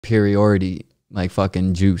superiority, like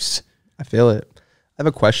fucking juice. I feel it. I have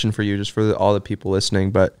a question for you, just for all the people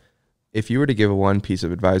listening. But if you were to give one piece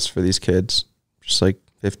of advice for these kids, just like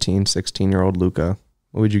 15, 16-year-old Luca,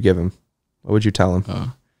 what would you give him? What would you tell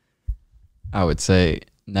him? I would say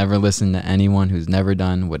never listen to anyone who's never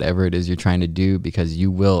done whatever it is you're trying to do, because you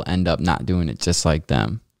will end up not doing it just like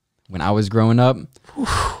them. When I was growing up,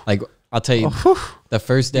 like I'll tell you, the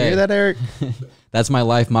first day. You hear that, Eric? That's my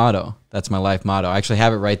life motto. That's my life motto. I actually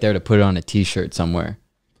have it right there to put it on a t-shirt somewhere.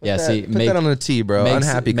 Put that on a tee, bro.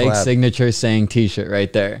 Unhappy Make collab. signature saying t-shirt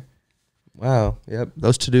right there. Wow. Yep.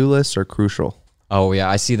 Those to-do lists are crucial. Oh yeah,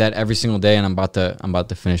 I see that every single day, and I'm about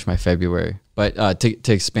to finish my February. But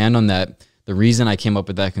to expand on that, the reason I came up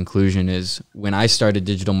with that conclusion is when I started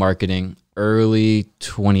digital marketing early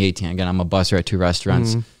 2018. Again, I'm a busser at 2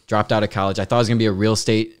 restaurants. Dropped out of college. I thought I was gonna be a real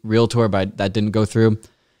estate realtor, but that didn't go through.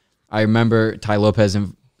 I remember Ty Lopez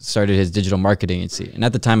started his digital marketing agency, and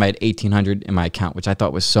at the time I had $1,800 in my account, which I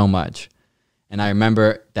thought was so much. And I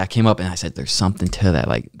remember that came up, and I said, "There's something to that.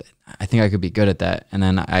 Like, I think I could be good at that." And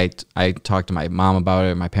then I talked to my mom about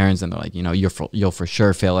it, my parents, and they're like, "You'll for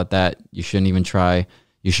sure fail at that. You shouldn't even try.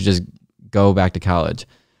 You should just go back to college."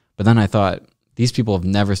 But then I thought, these people have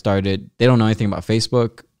never started. They don't know anything about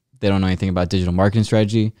Facebook. They don't know anything about digital marketing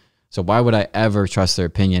strategy. So why would I ever trust their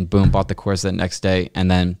opinion? Boom, bought the course the next day, and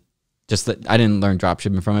then I didn't learn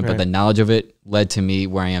dropshipping from it, but the knowledge of it led to me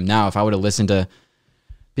where I am now. If I would have listened to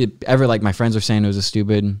like my friends were saying it was a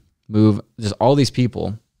stupid move, just all these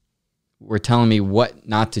people were telling me what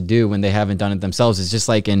not to do when they haven't done it themselves. It's just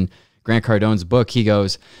like in Grant Cardone's book, he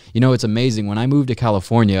goes, it's amazing. When I moved to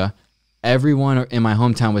California, everyone in my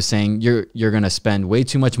hometown was saying, you're going to spend way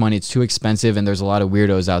too much money. It's too expensive. And there's a lot of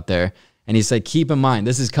weirdos out there. And he said, keep in mind,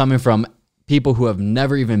 this is coming from people who have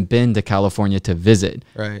never even been to California to visit.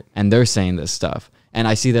 Right. And they're saying this stuff. And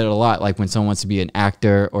I see that a lot. Like when someone wants to be an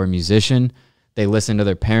actor or a musician, they listen to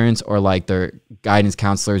their parents or like their guidance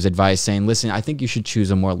counselor's advice saying, listen, I think you should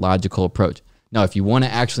choose a more logical approach. No, if you want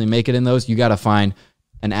to actually make it in those, you got to find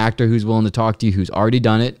an actor who's willing to talk to you, who's already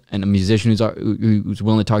done it, and a musician who's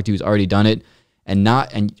willing to talk to you, who's already done it.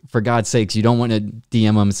 And for God's sakes, you don't want to DM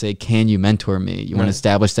them and say, can you mentor me? You want to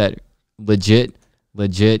establish that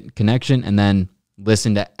legit connection, and then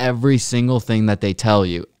listen to every single thing that they tell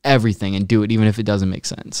you, everything, and do it even if it doesn't make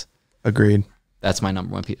sense. Agreed. That's my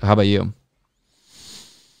number one piece. How about you?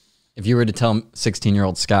 If you were to tell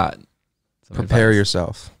 16-year-old Scott, prepare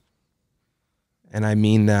yourself. And I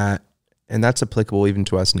mean that, and that's applicable even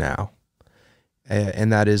to us now.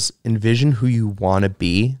 And that is, envision who you want to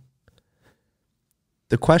be.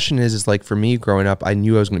 The question is like, for me growing up, I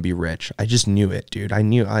knew I was going to be rich. I just knew it, dude.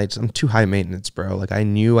 I'm too high maintenance, bro. Like I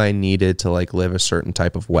knew I needed to like live a certain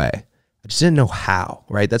type of way. I just didn't know how,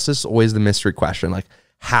 right? That's just always the mystery question. Like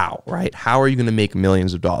how, right? How are you going to make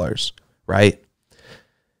millions of dollars, right?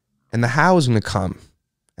 And the how is going to come,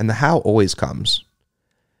 and the how always comes,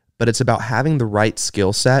 but it's about having the right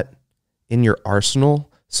skill set in your arsenal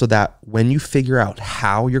so that when you figure out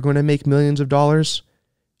how you're going to make millions of dollars,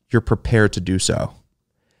 you're prepared to do so.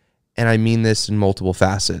 And I mean this in multiple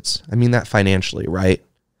facets. I mean that financially, right?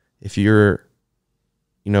 If you're,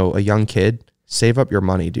 a young kid, save up your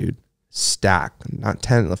money, dude. Stack, not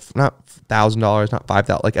 $1,000, not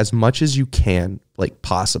 $5,000, like as much as you can, like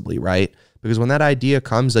possibly, right? Because when that idea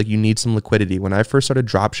comes, like you need some liquidity. When I first started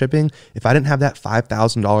drop shipping, if I didn't have that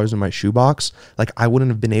 $5,000 in my shoebox, like I wouldn't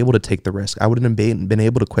have been able to take the risk. I wouldn't have been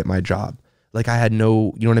able to quit my job. Like I had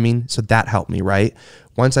no, you know what I mean? So that helped me, right?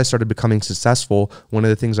 Once I started becoming successful, one of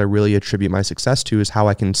the things I really attribute my success to is how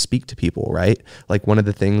I can speak to people, right? Like one of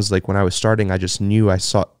the things, like when I was starting, I just knew I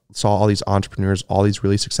saw all these entrepreneurs, all these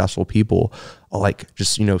really successful people, like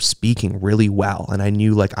just, speaking really well. And I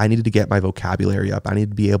knew like I needed to get my vocabulary up. I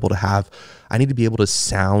needed to be able to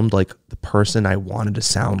sound like the person I wanted to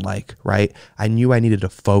sound like, right? I knew I needed to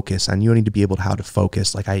focus. I knew I needed to be able to how to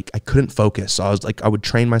focus. Like I couldn't focus. So I was like, I would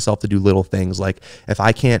train myself to do little things. Like if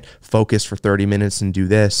I can't focus for 30 minutes and do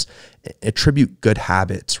this, attribute good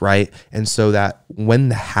habits, right? And so that when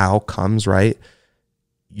the how comes, right,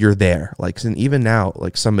 you're there. Like, and even now,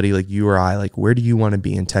 like somebody like you or I, like, where do you want to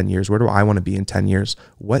be in 10 years? Where do I want to be in 10 years?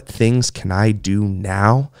 What things can I do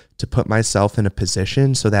now to put myself in a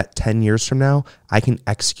position so that 10 years from now, I can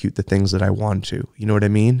execute the things that I want to, you know what I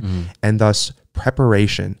mean? And thus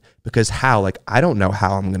preparation, because I don't know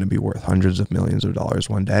how I'm going to be worth hundreds of millions of dollars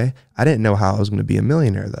one day. I didn't know how I was going to be a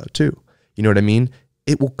millionaire though, too. You know what I mean?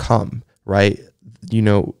 It will come, right?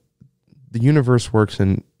 The universe works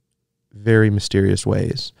in very mysterious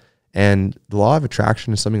ways. And the law of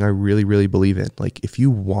attraction is something I really, really believe in. Like if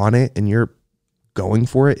you want it and you're going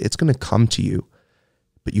for it, it's going to come to you,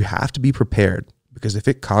 but you have to be prepared because if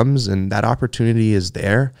it comes and that opportunity is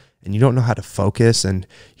there and you don't know how to focus and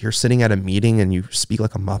you're sitting at a meeting and you speak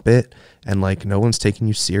like a Muppet and like no one's taking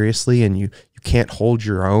you seriously and you can't hold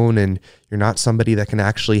your own and you're not somebody that can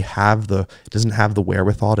actually doesn't have the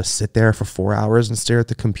wherewithal to sit there for 4 hours and stare at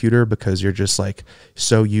the computer because you're just like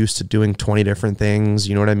so used to doing 20 different things.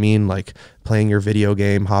 You know what I mean? Like playing your video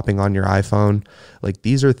game, hopping on your iPhone. Like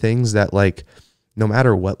these are things that like, no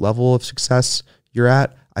matter what level of success you're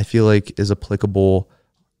at, I feel like is applicable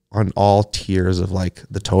on all tiers of like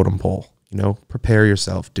the totem pole. You know, prepare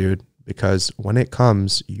yourself, dude, because when it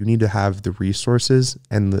comes, you need to have the resources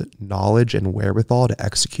and the knowledge and wherewithal to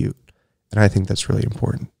execute. And I think that's really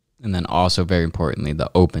important. And then also very importantly,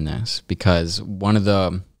 the openness, because one of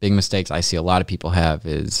the big mistakes I see a lot of people have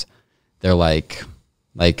is they're like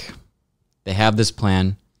they have this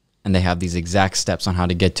plan and they have these exact steps on how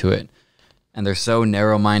to get to it. And they're so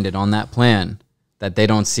narrow-minded on that plan that they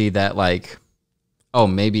don't see that like, oh,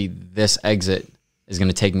 maybe this exit is going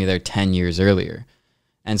to take me there 10 years earlier.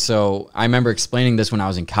 And so I remember explaining this when I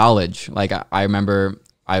was in college. Like I remember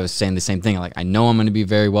I was saying the same thing. Like, I know I'm going to be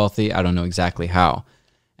very wealthy. I don't know exactly how.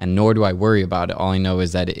 And nor do I worry about it. All I know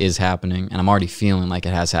is that it is happening. And I'm already feeling like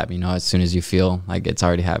it has happened. You know, as soon as you feel like it's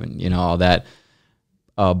already happened, you know, all that.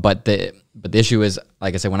 But the issue is,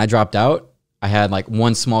 like I said, when I dropped out, I had like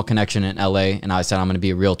one small connection in LA and I said, I'm going to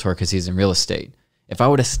be a realtor because he's in real estate. If I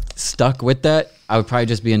would have stuck with that, I would probably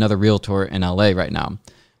just be another realtor in LA right now.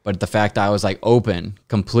 But the fact that I was like open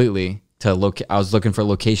completely to look, I was looking for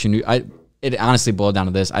location. It honestly boiled down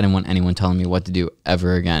to this. I didn't want anyone telling me what to do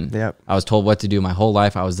ever again. Yep. I was told what to do my whole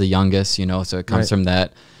life. I was the youngest, you know, so it comes from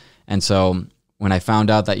that. And so when I found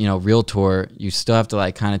out that, you know, realtor, you still have to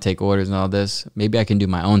like kind of take orders and all this, maybe I can do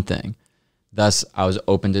my own thing. Thus, I was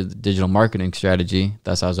open to the digital marketing strategy.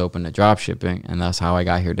 Thus, I was open to drop shipping. And that's how I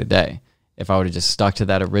got here today. If I would have just stuck to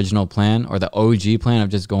that original plan or the OG plan of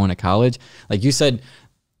just going to college, like you said,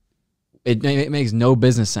 it makes no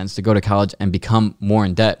business sense to go to college and become more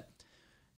in debt